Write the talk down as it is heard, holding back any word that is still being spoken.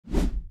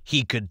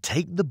He could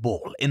take the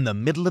ball in the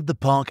middle of the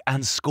park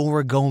and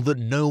score a goal that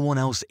no one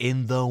else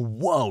in the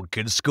world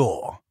could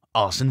score.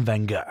 Arsene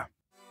Wenger.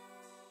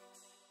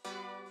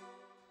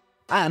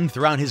 And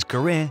throughout his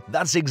career,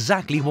 that's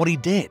exactly what he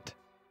did.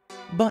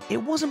 But it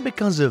wasn't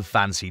because of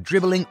fancy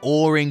dribbling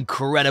or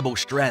incredible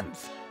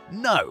strength.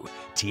 No,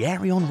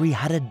 Thierry Henry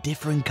had a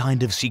different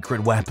kind of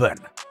secret weapon.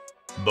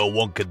 But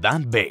what could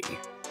that be?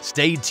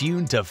 Stay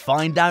tuned to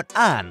find out,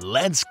 and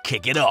let's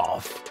kick it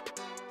off.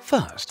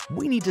 First,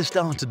 we need to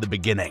start at the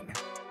beginning.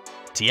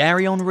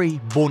 Thierry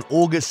Henry, born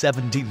August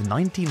 17,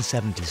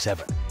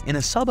 1977, in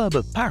a suburb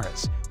of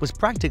Paris, was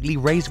practically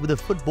raised with a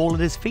football at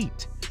his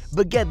feet.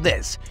 But get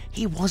this,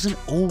 he wasn't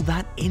all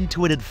that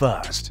into it at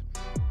first.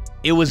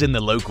 It was in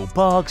the local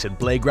parks and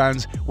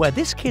playgrounds where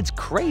this kid's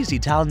crazy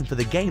talent for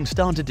the game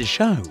started to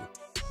show.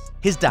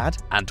 His dad,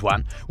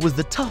 Antoine, was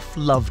the tough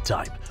love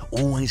type,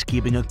 always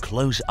keeping a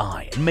close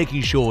eye and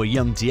making sure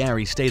young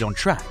Thierry stayed on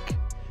track.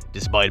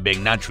 Despite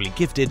being naturally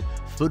gifted,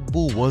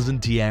 football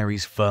wasn't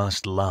Thierry's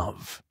first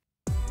love.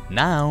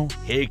 Now,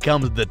 here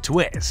comes the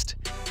twist.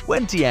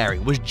 When Thierry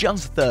was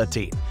just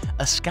 13,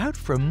 a scout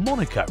from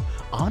Monaco,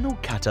 Arnaud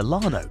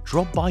Catalano,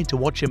 dropped by to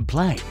watch him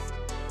play.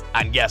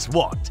 And guess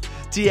what?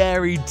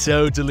 Thierry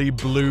totally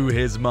blew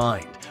his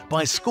mind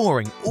by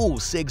scoring all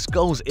 6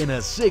 goals in a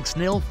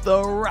 6-0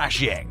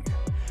 thrashing.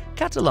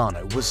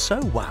 Catalano was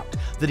so wowed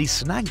that he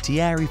snagged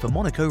Thierry for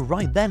Monaco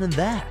right then and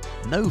there.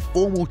 No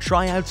formal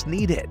tryouts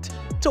needed.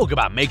 Talk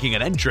about making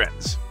an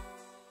entrance.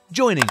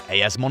 Joining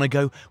AS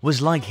Monaco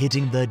was like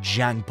hitting the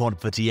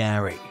jackpot for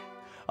Thierry.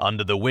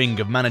 Under the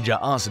wing of manager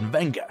Arsene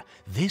Wenger,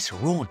 this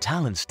raw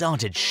talent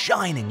started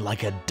shining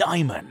like a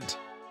diamond.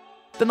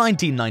 The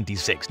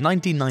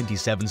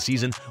 1996-1997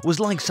 season was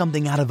like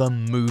something out of a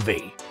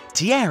movie.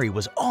 Thierry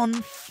was on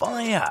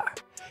fire.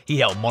 He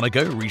helped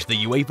Monaco reach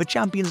the UEFA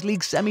Champions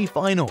League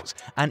semi-finals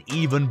and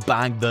even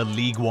bagged the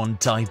Ligue 1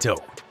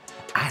 title.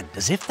 And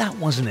as if that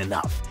wasn't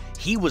enough,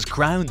 he was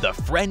crowned the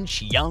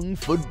French Young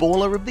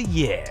Footballer of the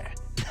Year.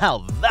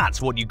 Now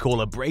that's what you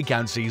call a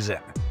breakout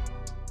season.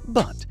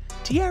 But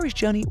Thierry's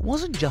journey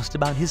wasn't just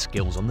about his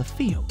skills on the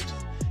field.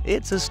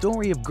 It's a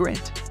story of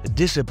grit,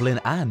 discipline,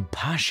 and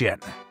passion.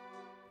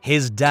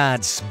 His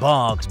dad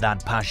sparked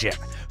that passion,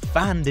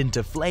 fanned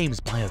into flames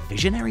by a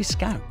visionary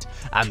scout,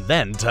 and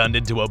then turned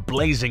into a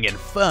blazing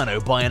inferno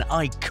by an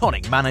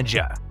iconic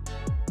manager.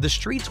 The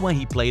streets where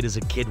he played as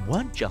a kid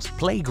weren't just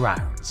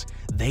playgrounds,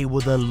 they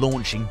were the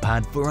launching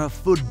pad for a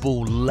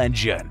football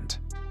legend.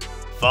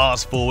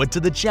 Fast forward to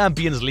the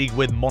Champions League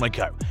with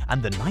Monaco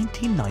and the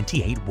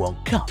 1998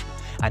 World Cup,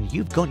 and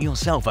you've got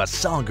yourself a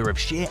saga of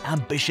sheer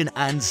ambition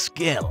and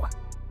skill.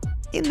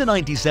 In the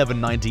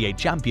 97-98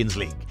 Champions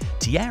League,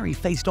 Thierry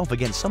faced off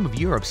against some of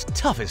Europe's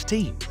toughest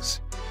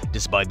teams.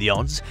 Despite the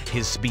odds,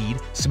 his speed,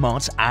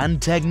 smarts, and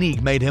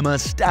technique made him a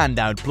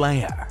standout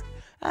player.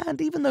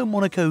 And even though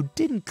Monaco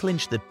didn't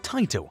clinch the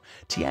title,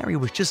 Thierry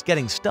was just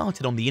getting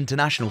started on the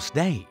international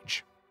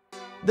stage.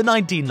 The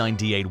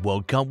 1998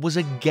 World Cup was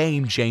a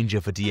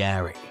game-changer for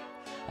Thierry.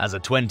 As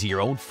a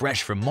 20-year-old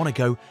fresh from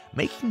Monaco,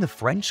 making the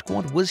French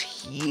squad was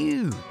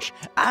huge.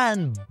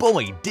 And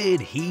boy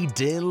did he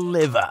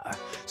deliver!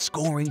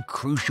 Scoring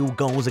crucial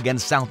goals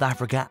against South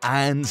Africa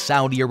and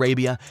Saudi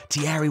Arabia,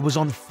 Thierry was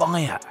on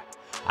fire.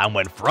 And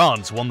when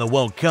France won the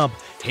World Cup,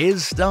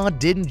 his star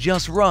didn't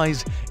just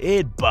rise,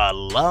 it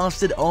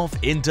blasted off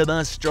into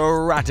the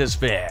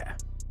stratosphere.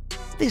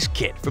 This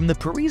kid from the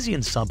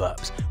Parisian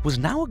suburbs was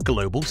now a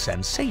global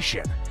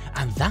sensation,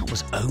 and that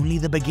was only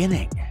the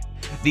beginning.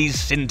 These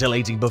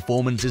scintillating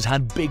performances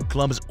had big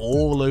clubs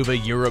all over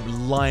Europe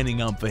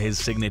lining up for his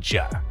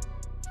signature.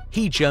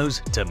 He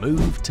chose to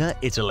move to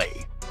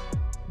Italy.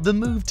 The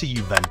move to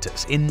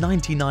Juventus in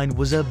 '99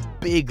 was a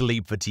big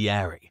leap for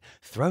Thierry,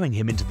 throwing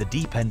him into the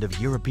deep end of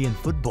European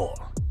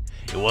football.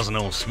 It wasn't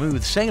all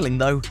smooth sailing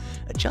though.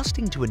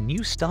 Adjusting to a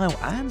new style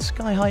and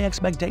sky-high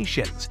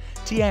expectations,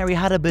 Thierry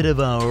had a bit of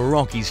a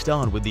rocky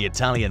start with the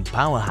Italian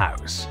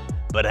powerhouse.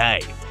 But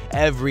hey,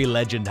 every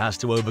legend has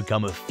to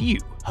overcome a few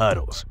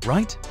hurdles,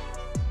 right?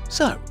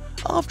 So,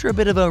 after a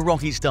bit of a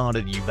rocky start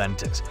at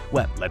Juventus,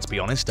 well, let's be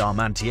honest, our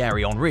man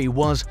Thierry Henry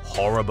was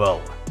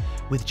horrible.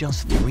 With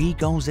just 3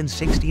 goals in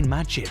 16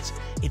 matches,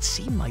 it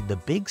seemed like the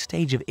big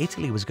stage of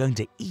Italy was going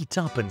to eat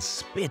up and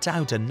spit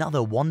out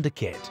another wonder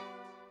kid.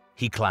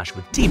 He clashed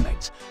with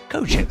teammates,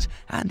 coaches,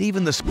 and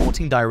even the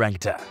sporting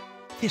director.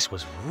 This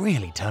was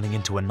really turning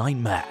into a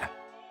nightmare.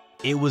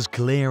 It was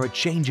clear a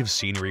change of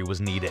scenery was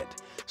needed.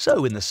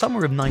 So in the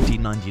summer of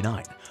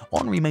 1999,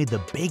 Henry made the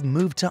big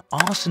move to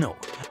Arsenal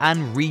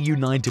and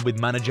reunited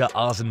with manager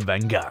Arsene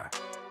Wenger.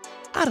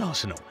 At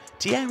Arsenal,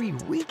 Thierry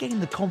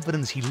regained the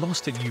confidence he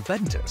lost at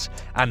Juventus,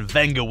 and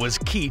Wenger was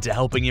key to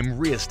helping him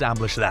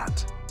re-establish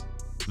that.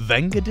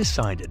 Wenger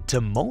decided to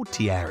mold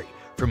Thierry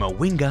from a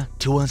winger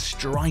to a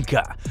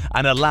striker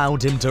and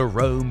allowed him to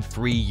roam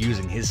free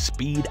using his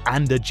speed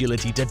and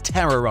agility to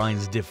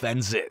terrorize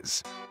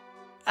defenses.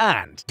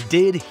 And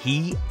did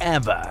he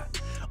ever!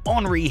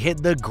 Henry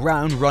hit the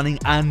ground running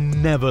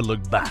and never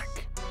looked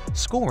back.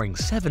 scoring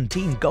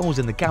 17 goals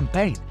in the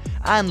campaign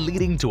and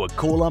leading to a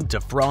call-up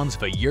to France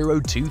for Euro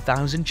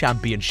 2000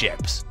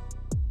 championships.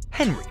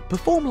 Henry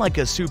performed like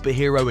a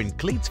superhero in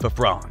cleats for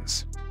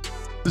France,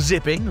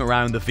 zipping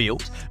around the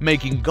field,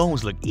 making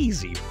goals look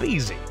easy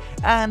peasy,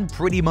 and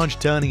pretty much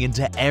turning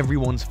into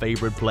everyone's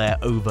favorite player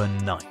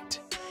overnight.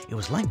 It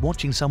was like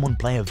watching someone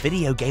play a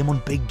video game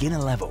on beginner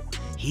level.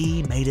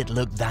 He made it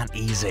look that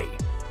easy.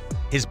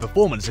 His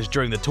performances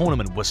during the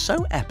tournament were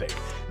so epic,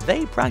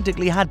 they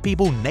practically had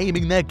people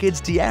naming their kids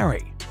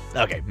Thierry.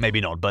 Okay, maybe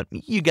not, but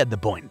you get the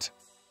point.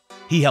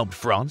 He helped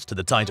France to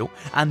the title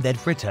and then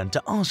returned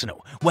to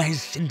Arsenal, where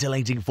his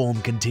scintillating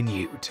form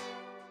continued.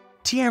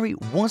 Thierry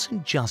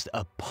wasn't just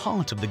a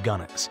part of the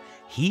Gunners,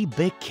 he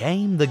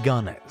became the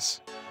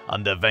Gunners.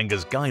 Under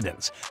Wenger's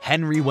guidance,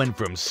 Henry went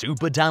from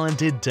super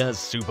talented to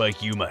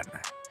superhuman.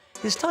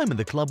 His time at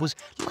the club was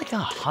like a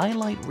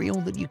highlight reel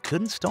that you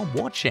couldn't stop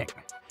watching.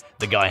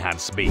 The guy had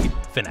speed,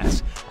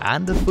 finesse,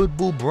 and a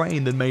football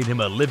brain that made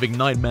him a living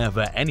nightmare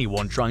for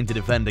anyone trying to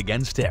defend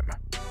against him.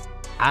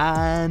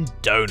 And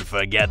don't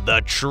forget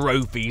the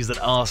trophies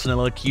that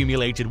Arsenal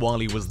accumulated while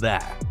he was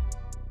there.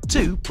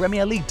 2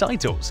 Premier League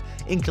titles,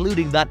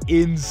 including that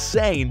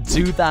insane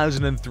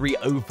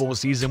 2003-04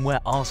 season where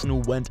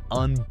Arsenal went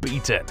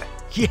unbeaten.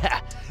 Yeah,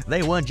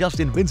 they weren't just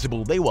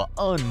invincible, they were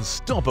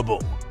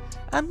unstoppable.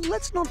 And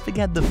let's not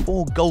forget the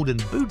 4 golden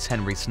boots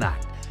Henry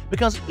snagged,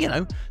 because, you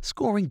know,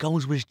 scoring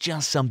goals was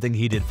just something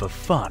he did for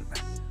fun.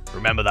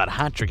 Remember that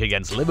hat-trick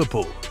against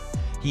Liverpool?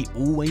 He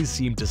always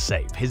seemed to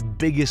save his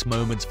biggest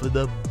moments for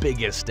the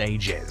biggest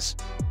stages.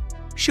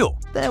 Sure,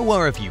 there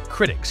were a few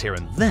critics here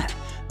and there,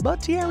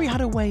 but Thierry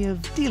had a way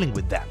of dealing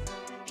with them.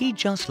 He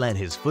just let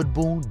his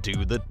football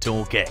do the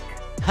talking.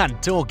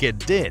 And talk it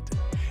did.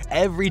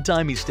 Every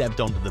time he stepped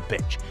onto the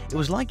pitch, it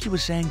was like he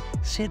was saying,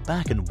 "Sit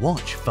back and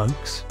watch,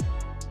 folks."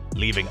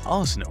 Leaving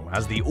Arsenal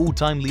as the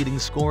all-time leading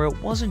scorer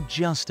wasn't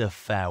just a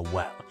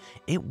farewell,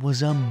 it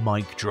was a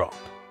mic drop.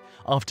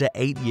 After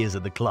 8 years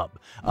at the club,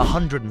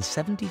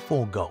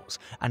 174 goals,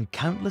 and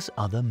countless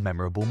other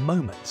memorable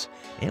moments,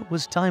 it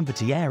was time for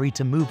Thierry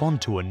to move on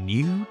to a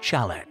new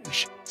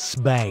challenge: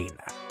 Spain.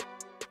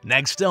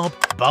 Next up,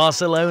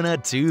 Barcelona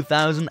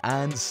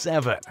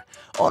 2007.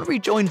 Henry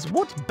joins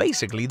what's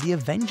basically the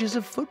Avengers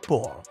of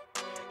football.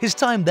 His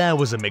time there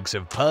was a mix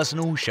of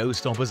personal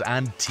showstoppers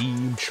and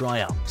team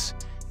triumphs.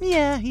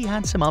 Yeah, he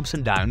had some ups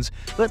and downs,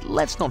 but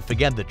let's not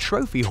forget the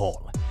trophy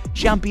haul.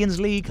 Champions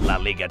League, La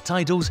Liga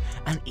titles,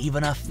 and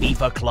even a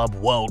FIFA Club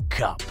World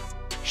Cup.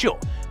 Sure,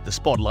 the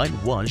spotlight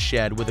was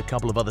shared with a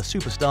couple of other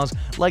superstars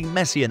like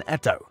Messi and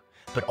Eto'o,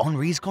 but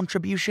Henry's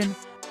contribution?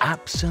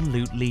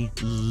 Absolutely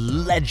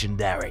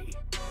legendary.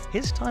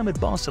 His time at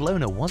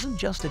Barcelona wasn't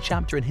just a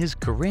chapter in his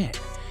career,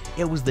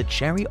 it was the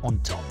cherry on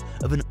top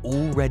of an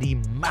already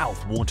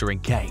mouth-watering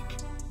cake.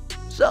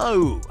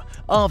 So,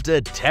 after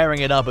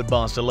tearing it up at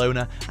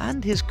Barcelona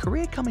and his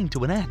career coming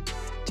to an end,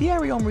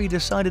 Thierry Henry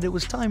decided it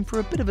was time for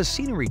a bit of a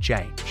scenery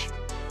change.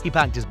 He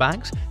packed his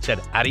bags,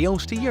 said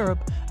adios to Europe,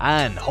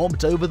 and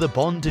hopped over the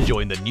pond to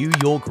join the New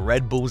York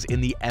Red Bulls in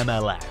the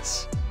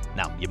MLS.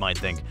 Now, you might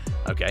think,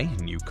 okay,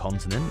 new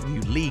continent,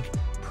 new league,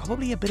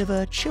 probably a bit of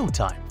a chill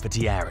time for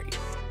Thierry.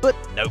 But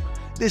nope,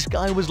 this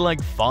guy was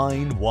like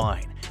fine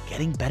wine,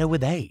 getting better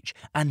with age,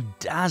 and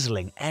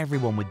dazzling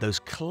everyone with those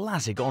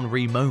classic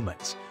Henry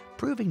moments,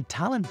 proving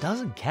talent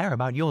doesn't care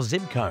about your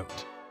zip code.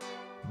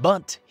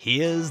 But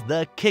here's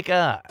the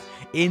kicker.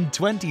 In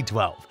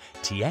 2012,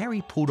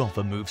 Thierry pulled off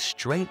a move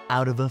straight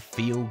out of a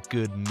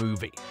feel-good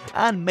movie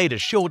and made a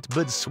short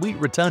but sweet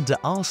return to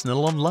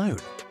Arsenal on loan.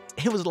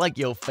 It was like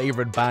your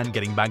favorite band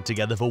getting back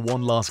together for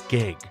one last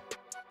gig.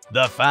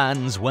 The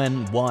fans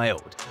went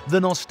wild, the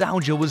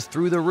nostalgia was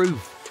through the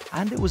roof,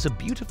 and it was a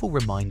beautiful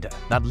reminder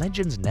that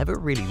legends never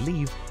really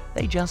leave,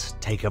 they just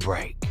take a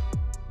break.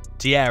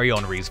 Thierry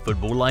Henry's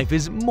football life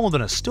is more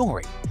than a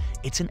story.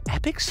 It's an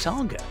epic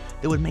saga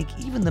that would make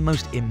even the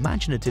most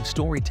imaginative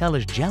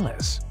storytellers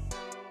jealous.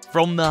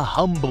 From the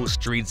humble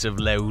streets of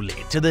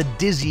Leuli to the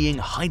dizzying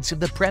heights of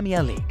the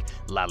Premier League,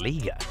 La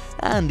Liga,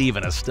 and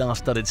even a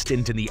star-studded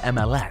stint in the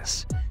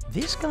MLS,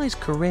 this guy's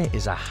career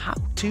is a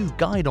how-to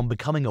guide on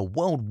becoming a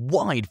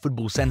worldwide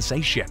football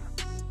sensation.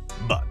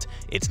 But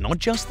it's not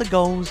just the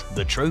goals,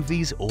 the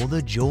trophies, or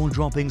the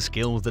jaw-dropping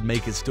skills that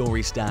make his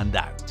story stand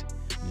out.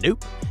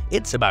 Nope,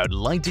 it's about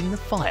lighting the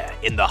fire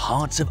in the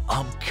hearts of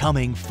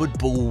upcoming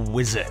football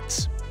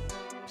wizards.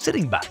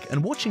 Sitting back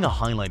and watching a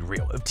highlight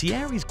reel of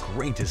Thierry's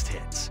greatest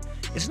hits,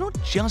 it's not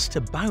just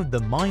about the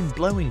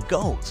mind-blowing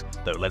goals,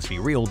 though let's be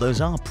real, those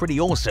are pretty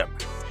awesome.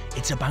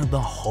 It's about the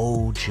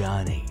whole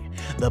journey,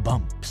 the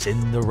bumps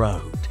in the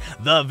road,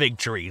 the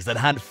victories that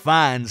had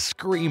fans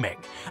screaming,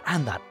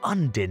 and that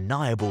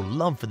undeniable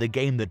love for the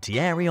game that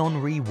Thierry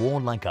Henry wore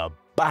like a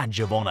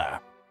badge of honor.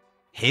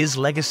 His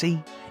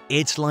legacy?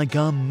 It's like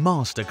a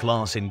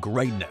masterclass in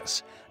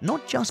greatness,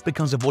 not just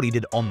because of what he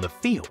did on the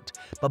field,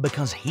 but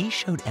because he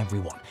showed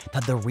everyone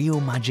that the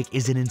real magic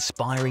is in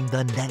inspiring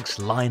the next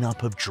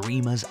lineup of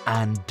dreamers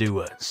and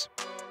doers.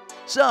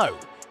 So,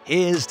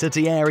 here's to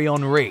Thierry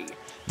Henry,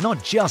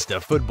 Not just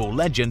a football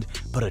legend,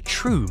 but a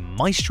true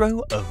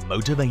maestro of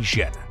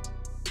motivation.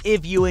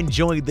 If you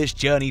enjoyed this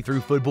journey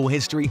through football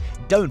history,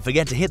 don't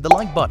forget to hit the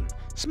like button,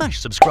 smash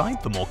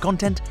subscribe for more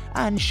content,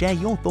 and share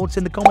your thoughts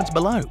in the comments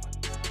below.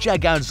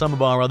 Check out some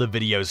of our other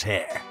videos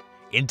here.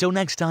 Until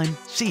next time,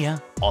 see ya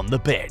on the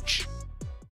pitch.